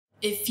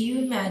If you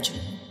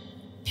imagine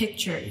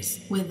pictures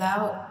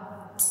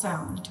without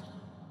sound,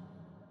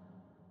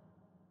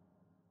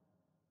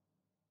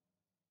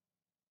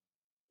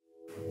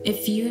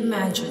 if you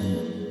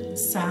imagine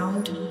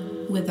sound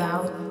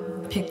without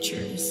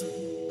pictures,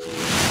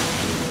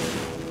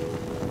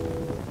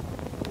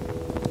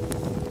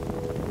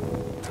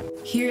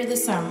 hear the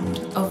sound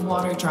of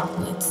water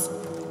droplets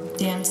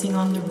dancing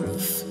on the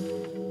roof,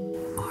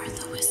 or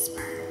the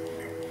whisper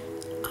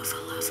of a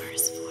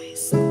lover's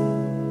voice.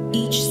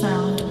 Each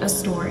sound a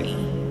story,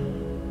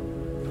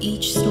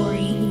 each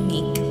story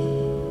unique.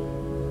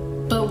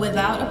 But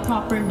without a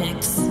proper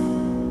mix,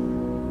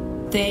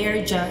 they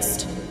are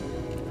just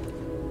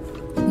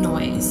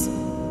noise.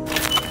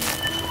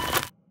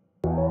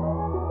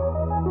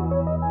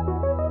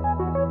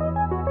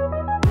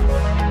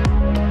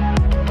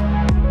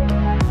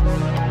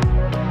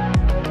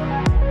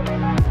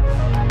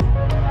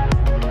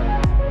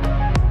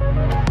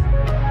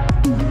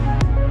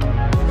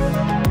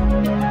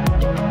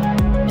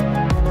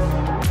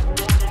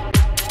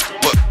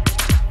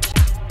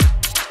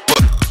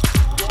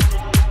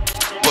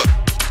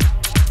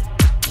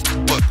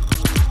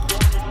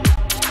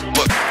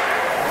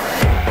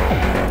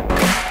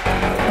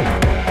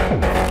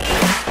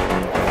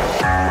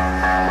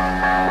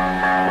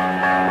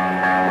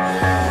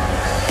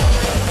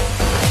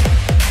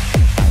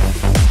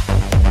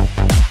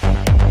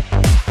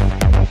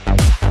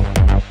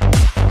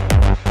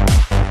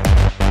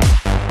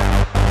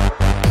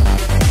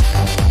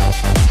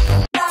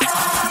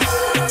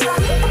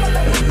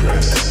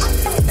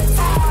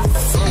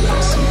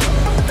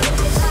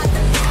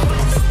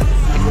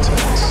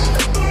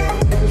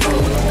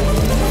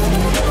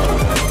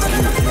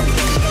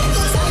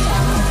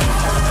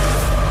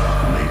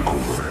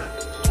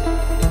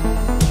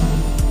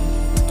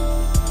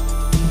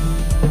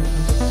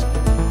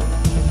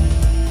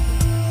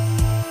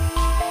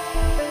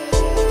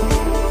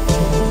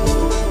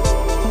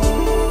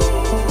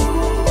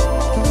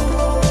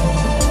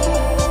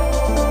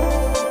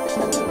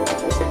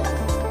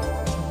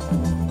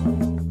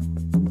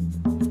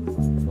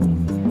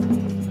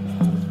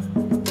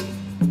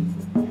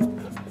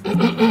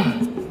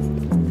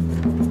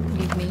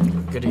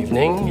 Good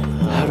evening.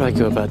 How do I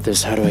go about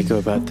this? How do I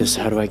go about this?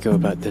 How do I go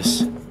about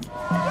this?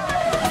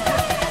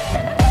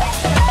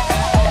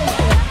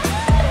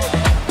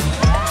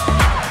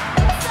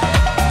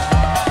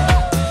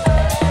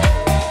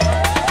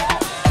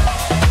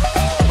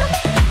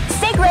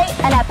 Stay great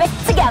and epic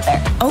together.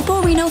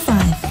 Oppo Reno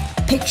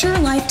 5. Picture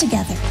life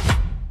together.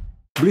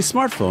 Beli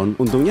smartphone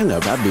untungnya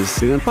nggak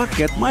habis dengan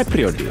paket My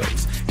Period.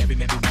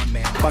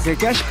 Pakai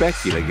cashback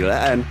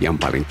gila-gilaan yang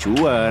paling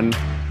cuan.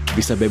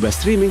 Bisa bebas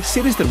streaming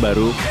series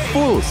terbaru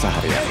full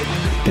seharian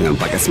dengan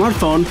paket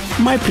smartphone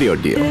My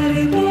Period.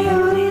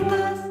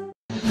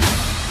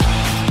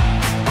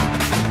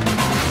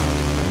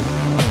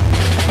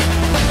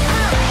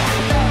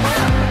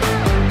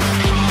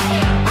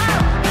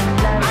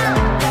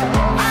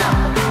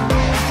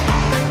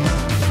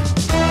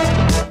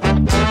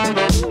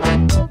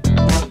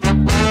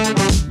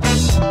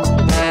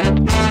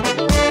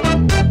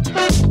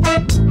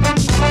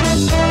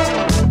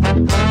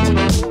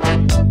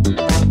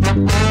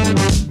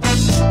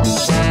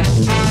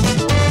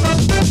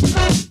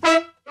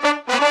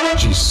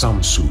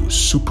 Samsung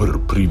Super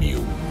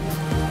Premium.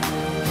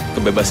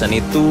 Kebebasan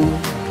itu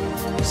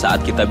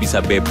saat kita bisa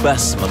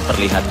bebas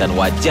memperlihatkan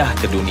wajah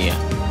ke dunia.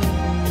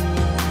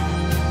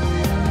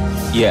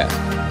 Ya,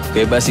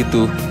 bebas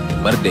itu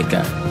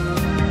merdeka.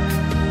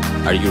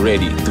 Are you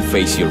ready to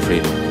face your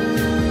freedom?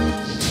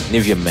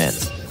 Nivea Man,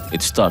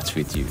 it starts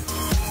with you.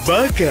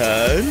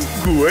 Bahkan,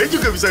 gue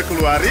juga bisa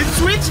keluarin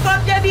sweet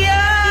spotnya dia.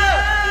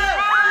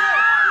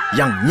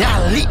 Yang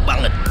nyali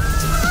banget.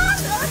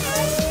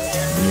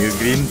 New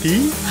green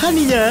tea,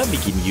 honey-nya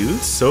bikin you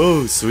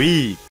so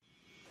sweet.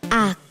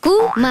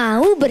 Aku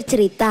mau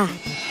bercerita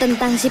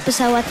tentang si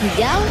pesawat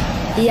hijau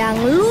yang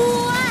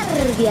luar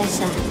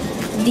biasa.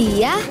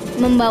 Dia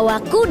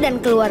membawaku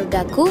dan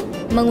keluargaku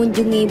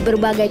mengunjungi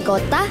berbagai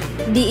kota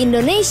di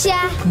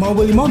Indonesia. Mau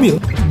beli mobil?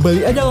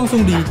 Beli aja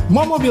langsung di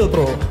Momobil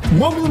Pro.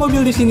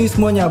 Mobil-mobil di sini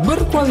semuanya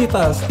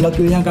berkualitas. Buat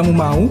pilih yang kamu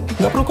mau,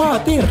 nggak perlu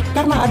khawatir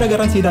karena ada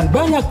garansi dan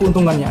banyak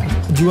keuntungannya.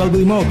 Jual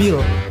beli mobil,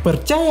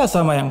 percaya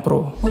sama yang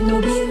pro.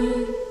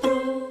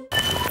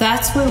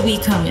 That's where we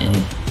come in.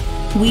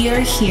 We are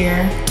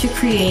here to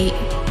create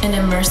an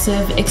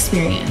immersive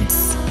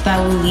experience that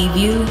will leave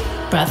you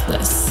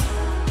breathless.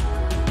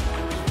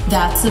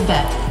 That's a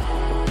bet.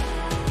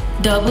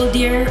 Double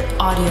Deer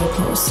Audio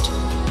Post.